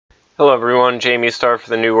Hello everyone, JamieStarr for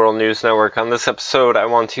the New World News Network. On this episode, I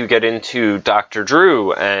want to get into Dr.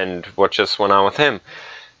 Drew and what just went on with him.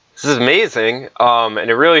 This is amazing, and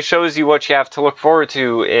it really shows you what you have to look forward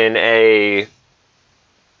to in a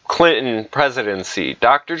Clinton presidency.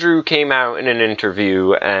 Dr. Drew came out in an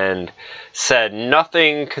interview and said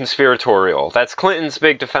nothing conspiratorial. That's Clinton's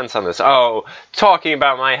big defense on this. Oh, talking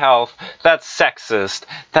about my health, that's sexist.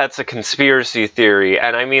 That's a conspiracy theory.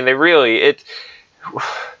 And I mean, the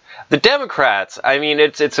Democrats, I mean,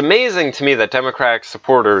 it's amazing to me that Democratic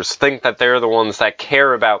supporters think that they're the ones that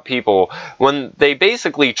care about people when they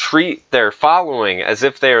basically treat their following as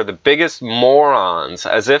if they are the biggest morons,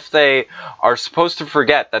 as if they are supposed to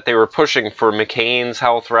forget that they were pushing for McCain's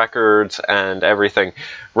health records and everything.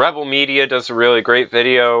 Rebel Media does a really great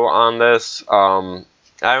video on this.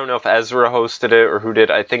 I don't know if Ezra hosted it or who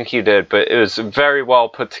did. I think he did, but it was very well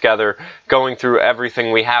put together, going through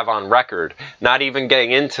everything we have on record. Not even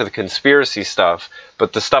getting into the conspiracy stuff,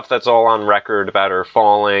 but the stuff that's all on record about her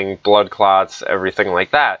falling, blood clots, everything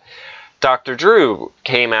like that. Dr. Drew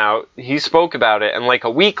came out, he spoke about it, and like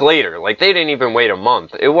a week later, like they didn't even wait a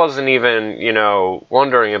month. It wasn't even,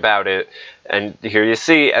 wondering about it. And here you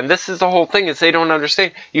see, and this is the whole thing, is they don't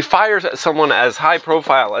understand. You fire someone as high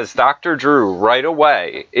profile as Dr. Drew right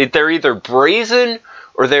away. They're either brazen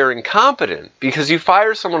or they're incompetent, because you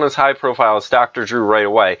fire someone as high profile as Dr. Drew right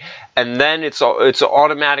away, and then it's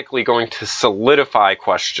automatically going to solidify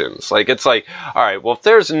questions. Like, it's like, all right, well, if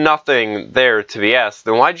there's nothing there to be asked,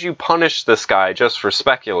 then why'd you punish this guy just for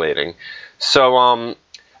speculating? So,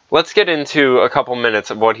 let's get into a couple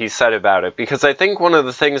minutes of what he said about it, because I think one of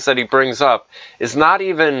the things that he brings up is not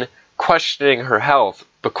even questioning her health,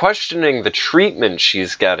 but questioning the treatment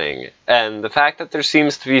she's getting, and the fact that there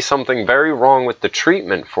seems to be something very wrong with the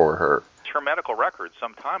treatment for her. Her medical records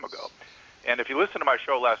some time ago. And if you listen to my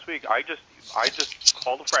show last week, I just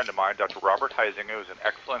called a friend of mine, Dr. Robert Heisinger, who's an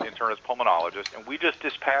excellent internist pulmonologist, and we just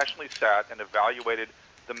dispassionately sat and evaluated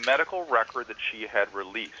the medical record that she had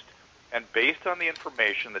released. And based on the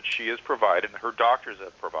information that she has provided and her doctors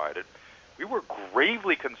have provided, we were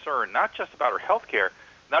gravely concerned, not just about her health care,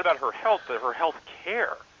 not about her health, but her health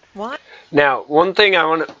care. What? Now, one thing I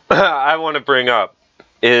want to bring up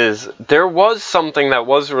is there was something that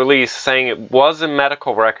was released saying it was a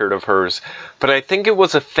medical record of hers, but I think it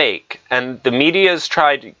was a fake. And the media has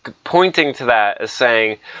tried pointing to that as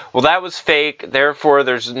saying, well, that was fake, therefore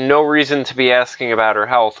there's no reason to be asking about her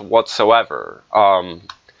health whatsoever.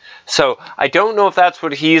 So I don't know if that's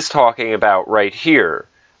what he's talking about right here.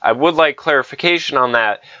 I would like clarification on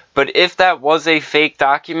that. But if that was a fake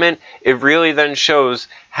document, it really then shows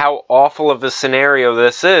how awful of a scenario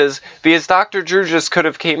this is, because Dr. Drew just could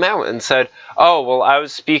have came out and said, oh, well, I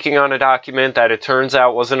was speaking on a document that it turns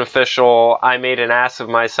out wasn't official. I made an ass of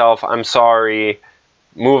myself. I'm sorry.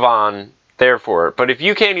 Move on. Therefore. But if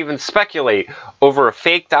you can't even speculate over a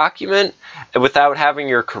fake document without having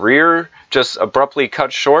your career just abruptly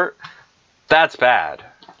cut short, that's bad.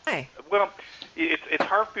 Hey. Well, it's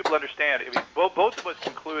hard for people to understand. I mean, both of us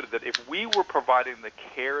concluded that if we were providing the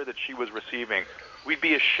care that she was receiving, we'd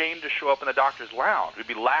be ashamed to show up in the doctor's lounge. We'd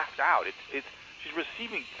be laughed out. She's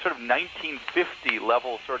receiving sort of 1950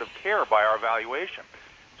 level sort of care by our evaluation.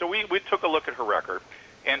 So we took a look at her record,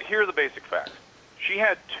 and here are the basic facts. She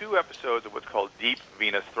had 2 episodes of what's called deep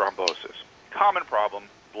venous thrombosis. Common problem,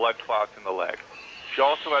 blood clots in the leg. She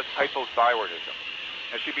also has hypothyroidism.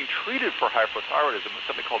 And she's being treated for hypothyroidism with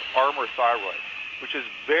something called armor thyroid, which is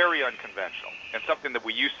very unconventional and something that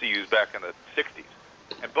we used to use back in the 60s.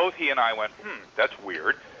 And both he and I went, that's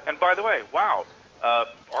weird. And by the way, wow,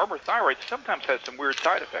 armor thyroid sometimes has some weird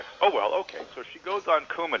side effects. Oh, well, okay. So she goes on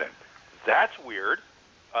Coumadin. That's weird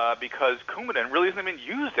because Coumadin really isn't even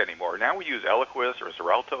used anymore. Now we use Eliquis or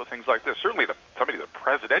Xarelto, things like this. Certainly the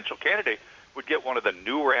presidential candidate would get one of the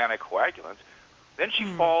newer anticoagulants. Then she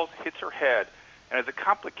falls, hits her head, and as a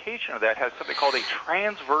complication of that has something called a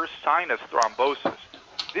transverse sinus thrombosis.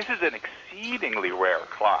 This is an exceedingly rare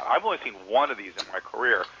clot. I've only seen one of these in my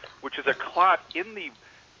career, which is a clot in the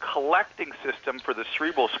collecting system for the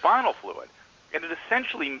cerebral spinal fluid. And it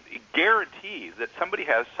essentially guarantees that somebody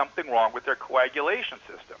has something wrong with their coagulation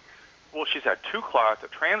system. Well, she's had 2 clots, a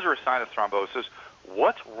transverse sinus thrombosis.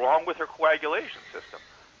 What's wrong with her coagulation system?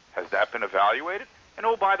 Has that been evaluated? And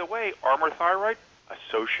oh, by the way, armor thyroid,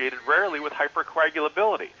 associated rarely with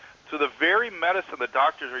hypercoagulability. So the very medicine the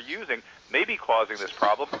doctors are using may be causing this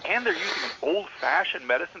problem, and they're using an old-fashioned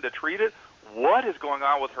medicine to treat it. What is going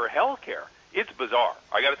on with her health care? It's bizarre.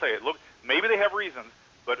 I got to tell you, look, maybe they have reasons,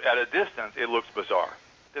 but at a distance, it looks bizarre.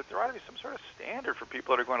 There ought to be some sort of standard for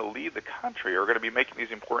people that are going to lead the country or are going to be making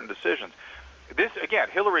these important decisions. this, again,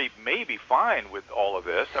 Hillary may be fine with all of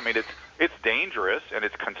this. I mean, it's dangerous and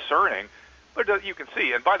it's concerning, but you can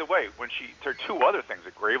see. And by the way, there are two other things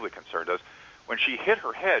that gravely concerned us. When she hit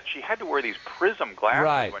her head, she had to wear these prism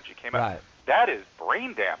glasses when she came out. That is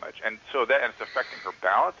brain damage, and so and it's affecting her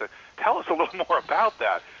balance. Tell us a little more about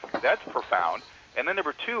that. That's profound. And then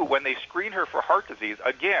number two, when they screened her for heart disease,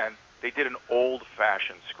 again, they did an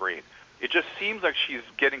old-fashioned screen. It just seems like she's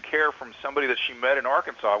getting care from somebody that she met in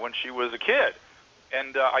Arkansas when she was a kid.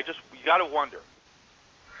 And you got to wonder.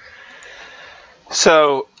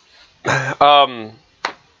 So, and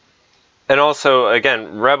also,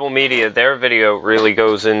 again, Rebel Media, their video really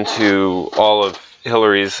goes into all of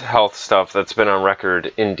Hillary's health stuff that's been on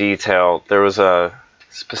record in detail. There was a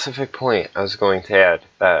specific point I was going to add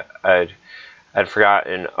that I'd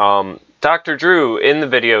forgotten. Dr. Drew, in the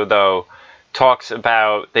video, though, talks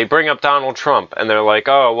about, they bring up Donald Trump, and they're like,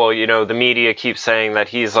 oh, well, you know, the media keeps saying that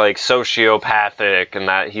he's, like, sociopathic, and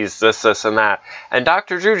that he's this, and that. And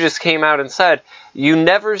Dr. Drew just came out and said, you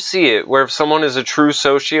never see it where if someone is a true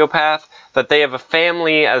sociopath, that they have a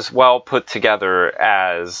family as well put together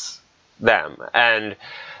as them. And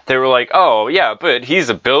they were like, oh, yeah, but he's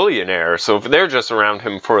a billionaire, so they're just around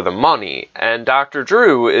him for the money. And Dr.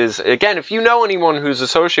 Drew is, again, if you know anyone who's a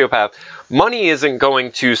sociopath, money isn't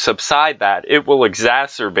going to subside that. It will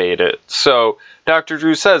exacerbate it. So Dr.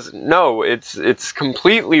 Drew says, no, it's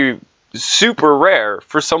completely super rare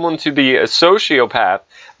for someone to be a sociopath,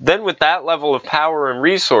 then with that level of power and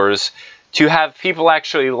resource, to have people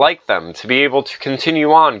actually like them, to be able to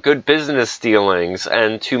continue on good business dealings,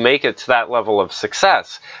 and to make it to that level of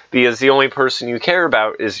success, because the only person you care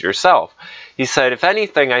about is yourself. He said, if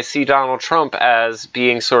anything, I see Donald Trump as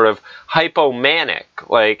being sort of hypomanic,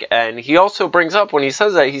 and he also brings up, when he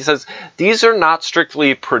says that, he says, these are not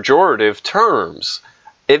strictly pejorative terms.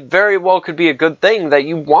 It very well could be a good thing that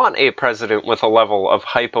you want a president with a level of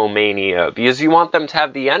hypomania, because you want them to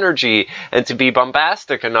have the energy and to be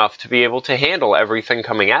bombastic enough to be able to handle everything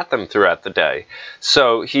coming at them throughout the day.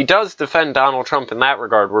 So he does defend Donald Trump in that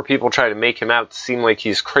regard, where people try to make him out to seem like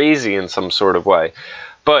he's crazy in some sort of way.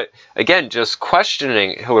 But again, just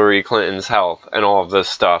questioning Hillary Clinton's health and all of this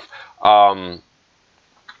stuff,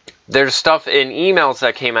 there's stuff in emails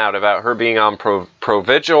that came out about her being on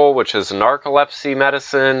Provigil, which is narcolepsy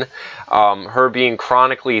medicine, her being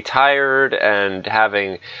chronically tired and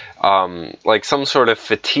having like some sort of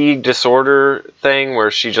fatigue disorder thing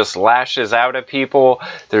where she just lashes out at people.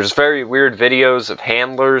 There's very weird videos of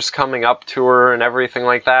handlers coming up to her and everything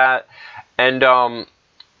like that. And,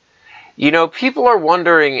 you know, people are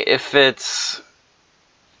wondering if it's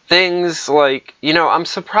things like, you know, I'm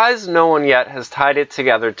surprised no one yet has tied it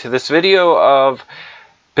together to this video of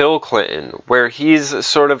Bill Clinton, where he's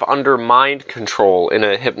sort of under mind control in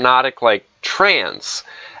a hypnotic, like, trance.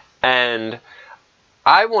 And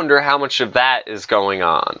I wonder how much of that is going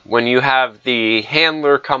on when you have the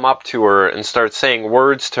handler come up to her and start saying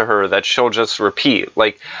words to her that she'll just repeat.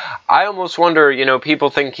 Like, I almost wonder, you know, people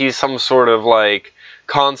think he's some sort of, like,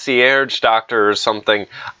 concierge doctor or something.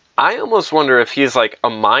 I almost wonder if he's like a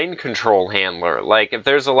mind control handler, like if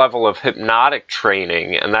there's a level of hypnotic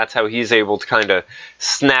training and that's how he's able to kind of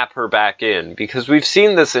snap her back in, because we've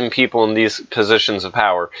seen this in people in these positions of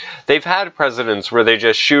power. They've had presidents where they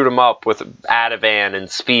just shoot them up with Ativan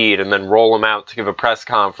and speed and then roll them out to give a press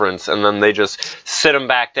conference and then they just sit them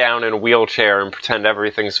back down in a wheelchair and pretend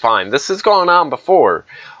everything's fine. This has gone on before.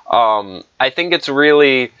 I think it's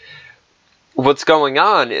really... What's going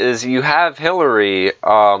on is you have Hillary,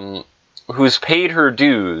 who's paid her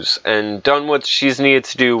dues and done what she's needed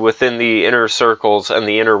to do within the inner circles and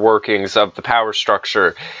the inner workings of the power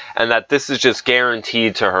structure, and that this is just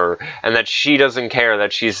guaranteed to her, and that she doesn't care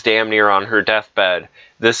that she's damn near on her deathbed.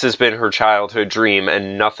 This has been her childhood dream,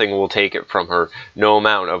 and nothing will take it from her. No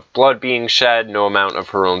amount of blood being shed, no amount of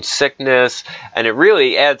her own sickness, and it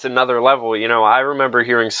really adds another level. You know, I remember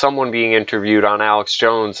hearing someone being interviewed on Alex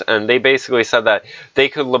Jones, and they basically said that they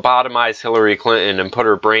could lobotomize Hillary Clinton and put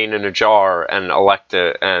her brain in a jar and elect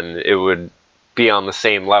it, and it would be on the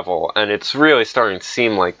same level, and it's really starting to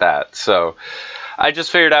seem like that. So I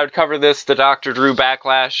just figured I would cover this, the Dr. Drew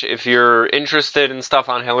backlash. If you're interested in stuff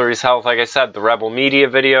on Hillary's health, like I said, the Rebel Media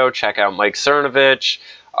video, check out Mike Cernovich.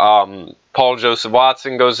 Paul Joseph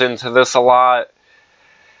Watson goes into this a lot.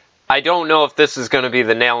 I don't know if this is going to be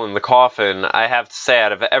the nail in the coffin. I have to say,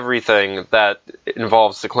 out of everything that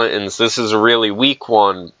involves the Clintons, this is a really weak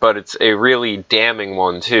one, but it's a really damning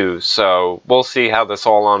one too. So we'll see how this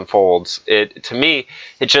all unfolds. To me,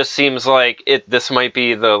 it just seems like this might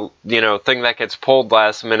be the thing that gets pulled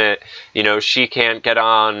last minute. She can't get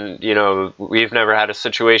on. We've never had a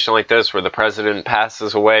situation like this where the president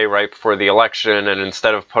passes away right before the election, and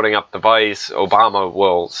instead of putting up the vice, Obama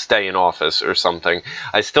will stay in office or something.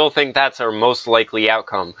 I still think that's our most likely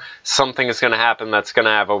outcome. Something is going to happen that's going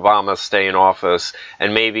to have Obama stay in office,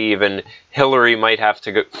 and maybe even Hillary might have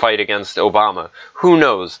to fight against Obama. Who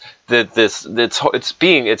knows?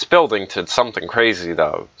 It's building to something crazy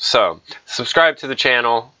though. So subscribe to the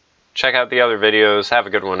channel, check out the other videos. Have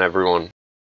a good one, everyone.